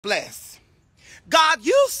blessed. God,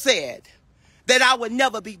 you said that I would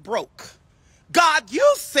never be broke. God,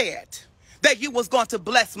 you said that you was going to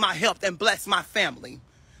bless my health and bless my family.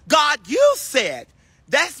 God, you said.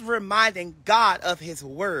 That's reminding God of his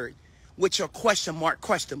word with your question mark,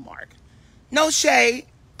 question mark. No shade.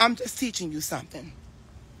 I'm just teaching you something.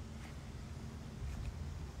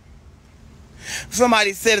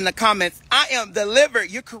 Somebody said in the comments, I am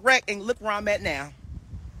delivered. You're correct. And look where I'm at now.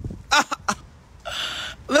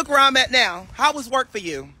 Look where I'm at now. How was work for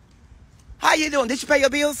you? How you doing? Did you pay your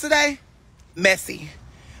bills today? Messy.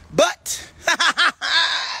 But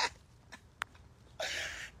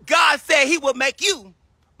God said he will make you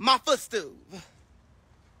my footstool.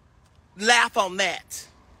 Laugh on that.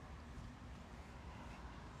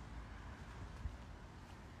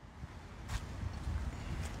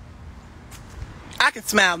 I can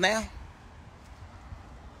smile now.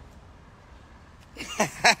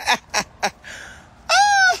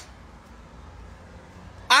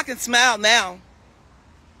 I can smile now.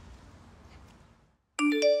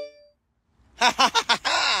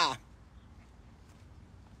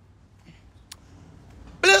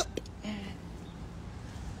 Bloop.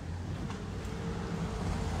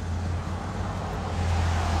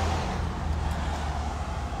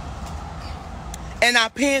 And I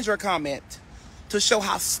pinned your comment to show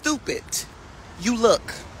how stupid you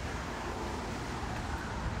look.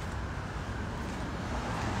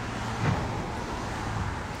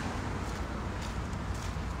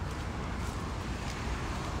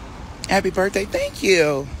 Happy birthday. Thank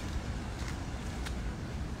you.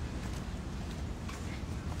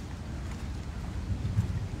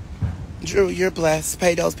 Drew, you're blessed.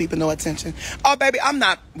 Pay those people no attention. Oh, baby, I'm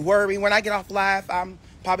not worried. When I get off live, I'm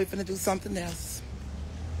probably finna do something else.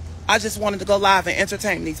 I just wanted to go live and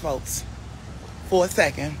entertain these folks for a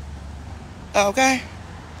second. Okay?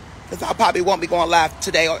 Because I probably won't be going live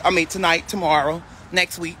today, tonight, tomorrow,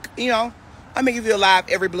 next week. You know, I'm going to give you a live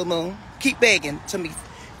every blue moon. Keep begging to me.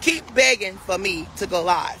 Keep begging for me to go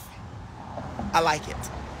live. I like it.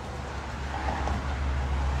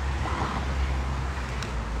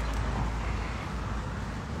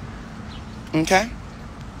 Okay?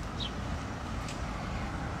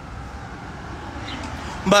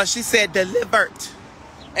 But she said delivered.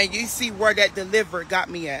 And you see where that delivered got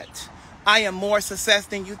me at. I am more success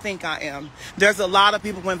than you think I am. There's a lot of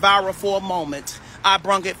people went viral for a moment. I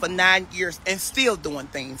brung it for 9 years and still doing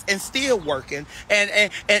things and still working.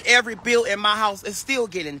 And every bill in my house is still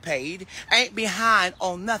getting paid. Ain't behind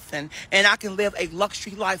on nothing. And I can live a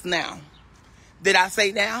luxury life now. Did I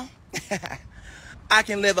say now? I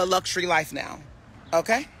can live a luxury life now.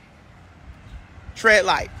 Okay? Tread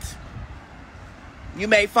light. You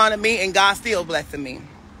made fun of me and God still blessing me.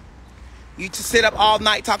 You just sit up all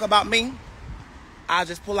night talk about me. I'll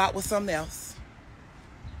just pull out with something else.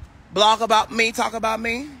 Blog about me, talk about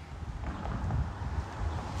me.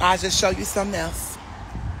 I'll just show you something else.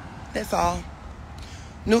 That's all.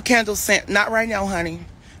 New candle scent. Not right now, honey.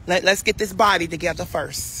 Let's get this body together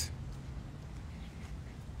first.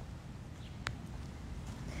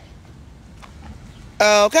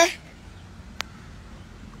 Okay.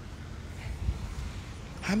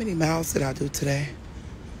 How many miles did I do today?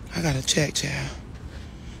 I gotta check, child.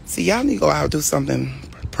 See, y'all need to go out and do something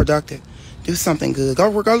productive. Do something good. Go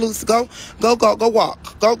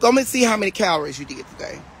walk. Go and see how many calories you did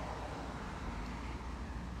today.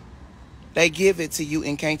 They give it to you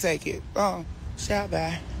and can't take it. Oh, shout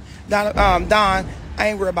bye. Don, I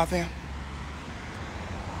ain't worried about them.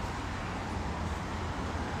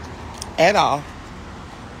 At all.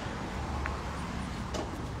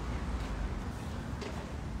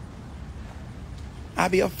 I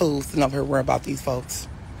be a fool sitting up here worrying about these folks.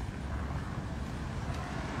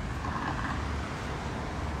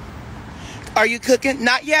 Are you cooking?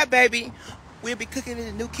 Not yet, baby. We'll be cooking in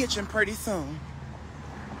the new kitchen pretty soon.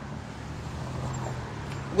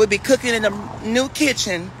 We'll be cooking in the new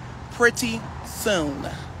kitchen pretty soon.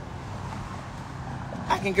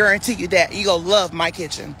 I can guarantee you that. You're going to love my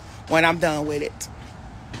kitchen when I'm done with it.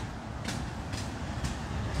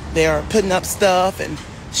 They're putting up stuff and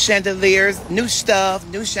chandeliers, new stuff,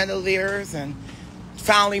 new chandeliers, and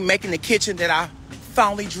finally making the kitchen that I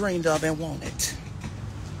finally dreamed of and wanted.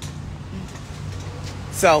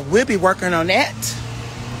 So we'll be working on that.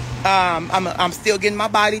 I'm still getting my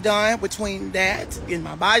body done between that, getting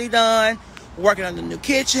my body done, working on the new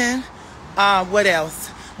kitchen. What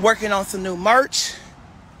else? Working on some new merch.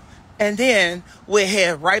 And then we'll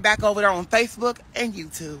head right back over there on Facebook and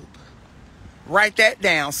YouTube. Write that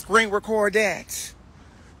down. Screen record that.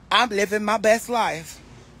 I'm living my best life.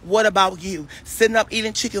 What about you? Sitting up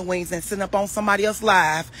eating chicken wings and sitting up on somebody else's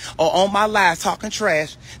live or on my live talking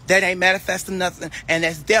trash. That ain't manifesting nothing. And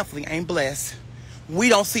that's definitely ain't blessed. We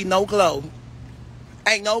don't see no glow.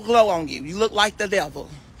 Ain't no glow on you. You look like the devil.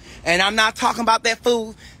 And I'm not talking about that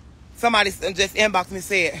food. Somebody just inboxed me and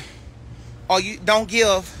said, oh, you don't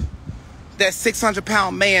give that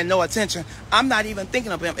 600-pound man no attention. I'm not even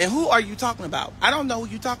thinking of him. And who are you talking about? I don't know who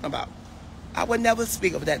you're talking about. I would never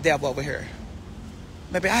speak of that devil over here.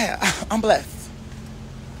 Maybe I'm blessed.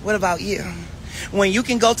 What about you? When you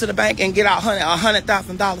can go to the bank and get out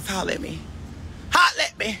 $100,000, holler at me. Holler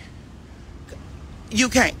at me. You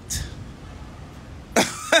can't.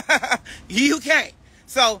 You can't.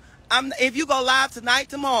 So if you go live tonight,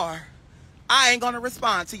 tomorrow, I ain't gonna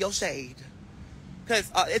respond to your shade.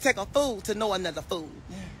 Because it take a fool to know another fool.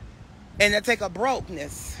 And it take a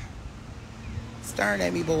brokenness. Staring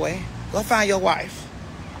at me, boy. Go find your wife.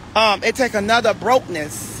 It take another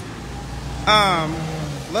brokenness.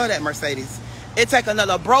 Love that Mercedes. It take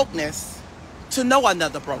another brokenness to know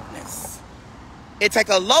another brokenness. It take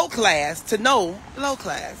a low class to know low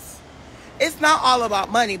class. It's not all about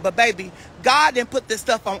money, but baby, God didn't put this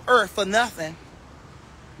stuff on earth for nothing.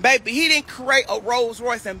 Baby, he didn't create a Rolls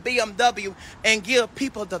Royce and BMW and give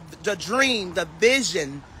people the dream, the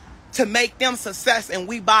vision to make them success and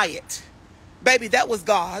we buy it. Baby, that was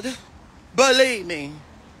God. Believe me.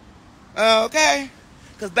 Okay?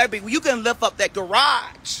 Because, baby, you can lift up that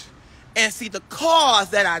garage and see the cars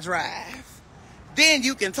that I drive. Then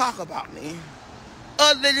you can talk about me.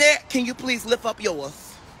 Other than that, can you please lift up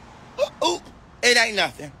yours? Oop, it ain't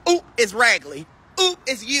nothing. Oop, it's raggedy. Oop,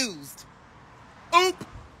 it's used. Oop.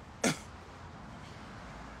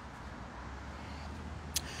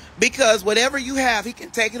 Because whatever you have, he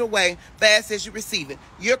can take it away fast as you receive it.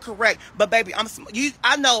 You're correct. But, baby,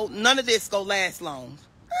 I know none of this gonna last long.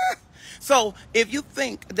 So if you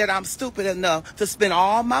think that I'm stupid enough to spend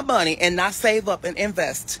all my money and not save up and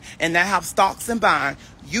invest and not have stocks and bond,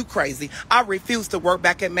 you crazy. I refuse to work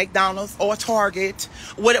back at McDonald's or Target.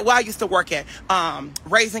 Where I used to work at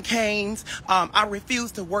Raising Cane's. I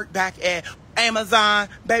refuse to work back at Amazon.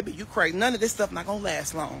 Baby, you crazy. None of this stuff not gonna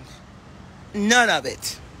last long. None of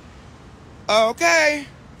it. Okay?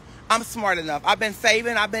 I'm smart enough. I've been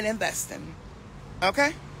saving. I've been investing.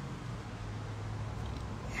 Okay?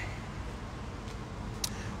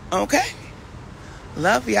 Okay?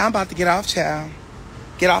 Love you. I'm about to get off, child.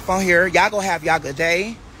 Get off on here. Y'all gonna have y'all good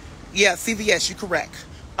day. Yeah, CVS, you correct.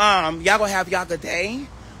 Y'all gonna have y'all good day.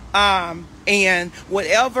 And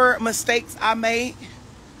whatever mistakes I made,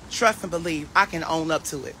 trust and believe, I can own up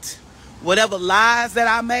to it. Whatever lies that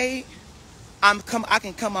I made, I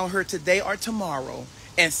can come on here today or tomorrow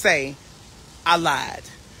and say, I lied.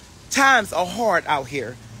 Times are hard out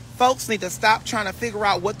here. Folks need to stop trying to figure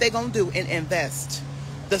out what they're going to do and invest.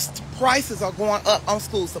 The prices are going up on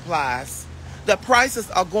school supplies. The prices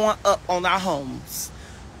are going up on our homes.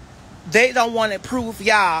 They don't want to prove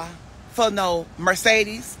y'all for no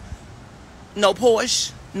Mercedes, no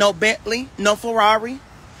Porsche, no Bentley, no Ferrari.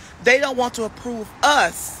 They don't want to approve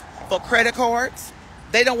us for credit cards.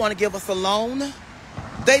 They don't want to give us a loan.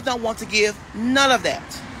 They don't want to give none of that.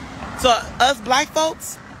 So us black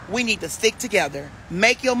folks, we need to stick together.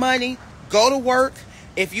 Make your money. Go to work.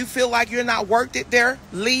 If you feel like you're not worth it there,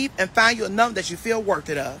 leave and find you a number that you feel worth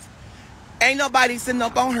it of. Ain't nobody sitting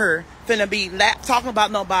up on her finna be talking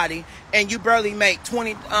about nobody and you barely make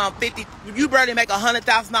 20, 50, you barely make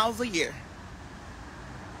 $100,000 a year.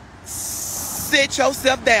 Sit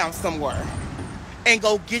yourself down somewhere and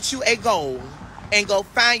go get you a goal and go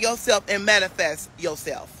find yourself and manifest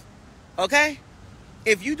yourself. Okay?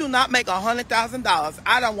 If you do not make $100,000,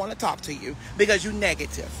 I don't want to talk to you because you're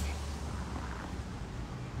negative.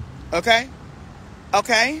 Okay?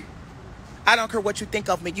 Okay? I don't care what you think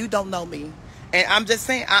of me. You don't know me. And I'm just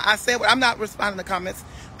saying, I said, I'm not responding to comments.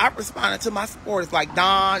 I responded to my supporters like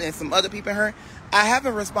Don and some other people here. I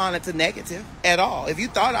haven't responded to negative at all. If you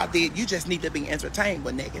thought I did, you just need to be entertained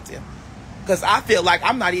with negative. Because I feel like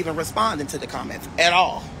I'm not even responding to the comments at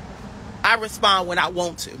all. I respond when I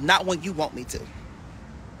want to, not when you want me to.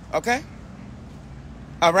 Okay?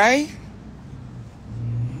 All right?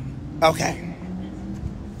 Okay.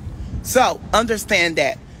 So, understand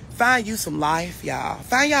that. Find you some life, y'all.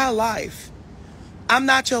 Find y'all life. I'm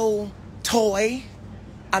not your toy.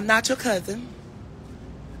 I'm not your cousin.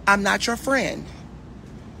 I'm not your friend.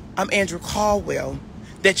 I'm Andrew Caldwell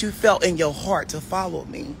that you felt in your heart to follow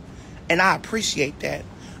me. And I appreciate that.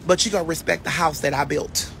 But you got to respect the house that I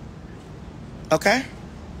built. Okay?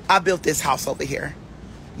 I built this house over here.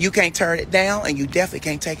 You can't turn it down and you definitely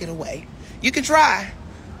can't take it away. You can try,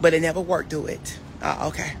 but it never worked, do it.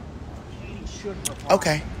 Okay.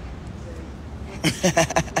 Okay.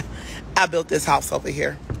 I built this house over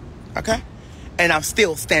here. Okay? And I'm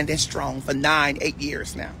still standing strong for 8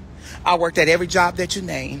 years now. I worked at every job that you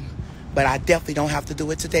name, but I definitely don't have to do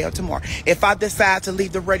it today or tomorrow. If I decide to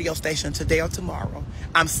leave the radio station today or tomorrow,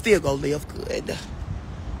 I'm still going to live good.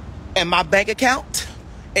 And my bank account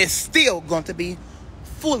is still going to be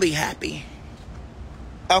fully happy.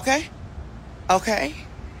 Okay? Okay?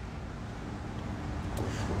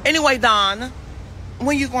 Anyway, Don,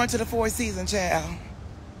 when you going to the Four Seasons, child?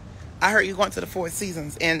 I heard you going to the Four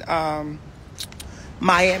Seasons in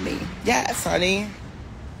Miami. Yes, honey.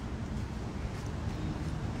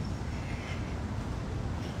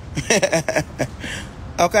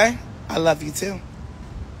 Okay? I love you too.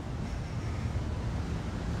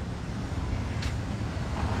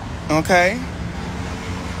 Okay?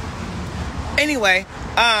 Anyway,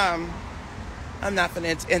 I'm not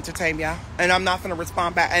finna entertain y'all, and I'm not finna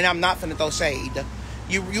respond back, and I'm not finna throw shade.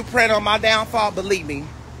 You praying on my downfall, believe me,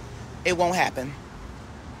 it won't happen.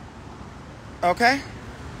 Okay?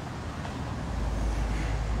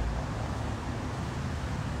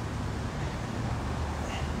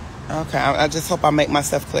 Okay, I just hope I make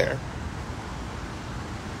myself clear.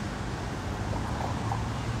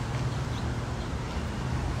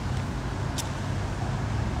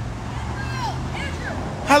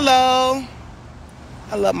 Hello.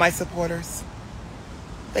 I love my supporters.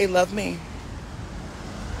 They love me.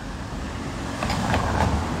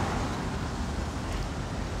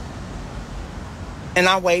 And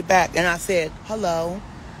I waved back and I said, hello.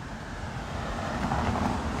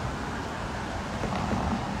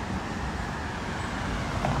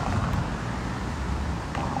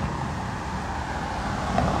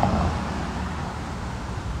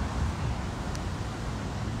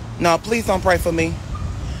 No, please don't pray for me.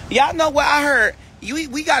 Y'all know what I heard?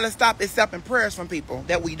 We got to stop accepting prayers from people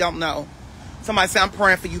that we don't know. Somebody say, I'm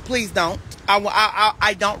praying for you. Please don't.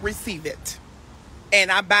 I don't receive it.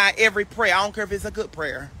 And I buy every prayer. I don't care if it's a good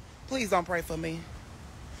prayer. Please don't pray for me.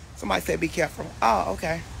 Somebody said, be careful. Oh,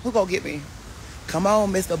 okay. Who gonna get me? Come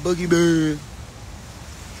on, Mr. Boogeyman.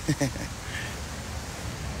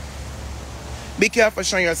 Be careful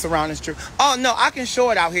showing your surroundings true. Oh, no, I can show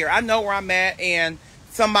it out here. I know where I'm at, and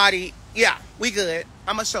somebody, yeah, we good.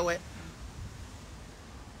 I'm going to show it.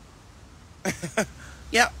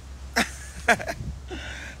 Yep.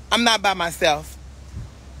 I'm not by myself.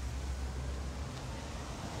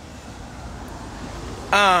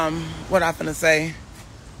 What I'm finna say?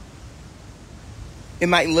 It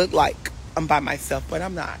might look like I'm by myself, but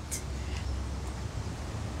I'm not.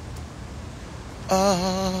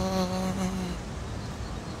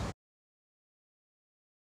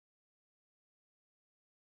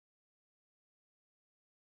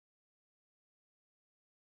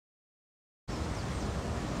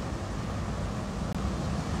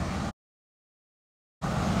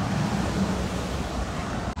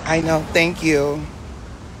 I know. Thank you.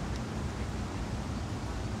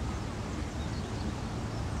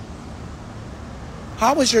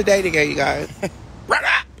 How was your day today, you guys? Run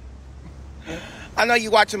up! I know you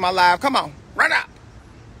watching my live. Come on, run up!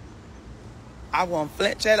 I won't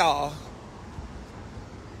flinch at all.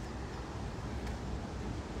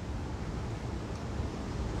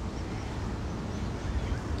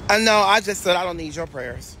 I know. I just said I don't need your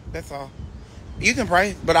prayers. That's all. You can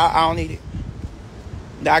pray, but I don't need it.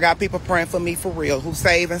 I got people praying for me for real, who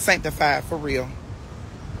saved and sanctified for real.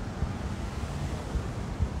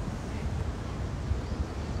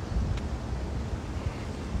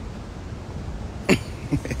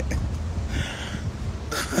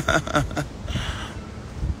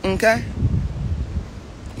 Okay?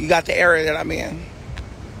 You got the area that I'm in.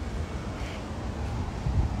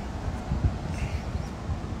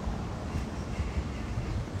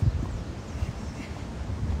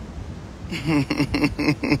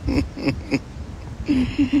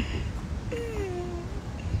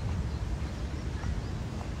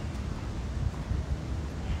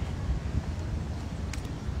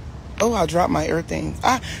 Oh, I dropped my everything.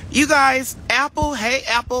 You guys, Apple, hey,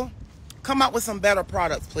 Apple, come out with some better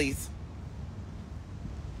products, please.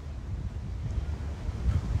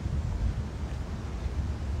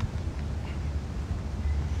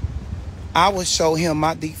 I will show him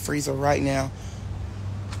my deep freezer right now.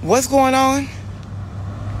 What's going on?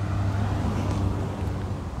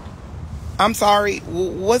 I'm sorry.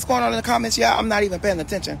 What's going on in the comments? Yeah, I'm not even paying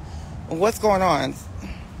attention. What's going on?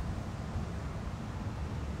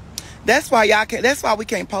 That's why y'all can't. That's why we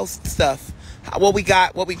can't post stuff. What we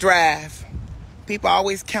got, what we drive. People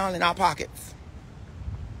always count in our pockets.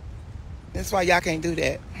 That's why y'all can't do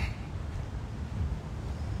that.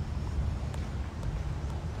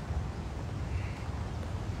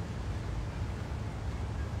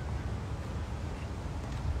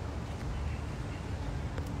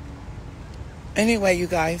 Anyway, you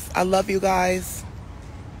guys, I love you guys.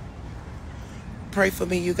 Pray for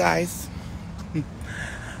me, you guys.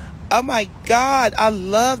 Oh my God, I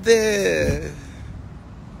love this.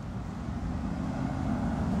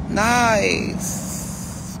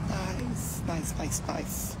 Nice. Nice, nice, nice,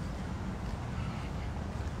 nice.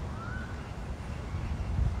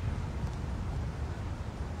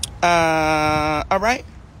 All right.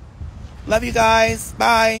 Love you guys.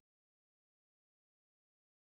 Bye.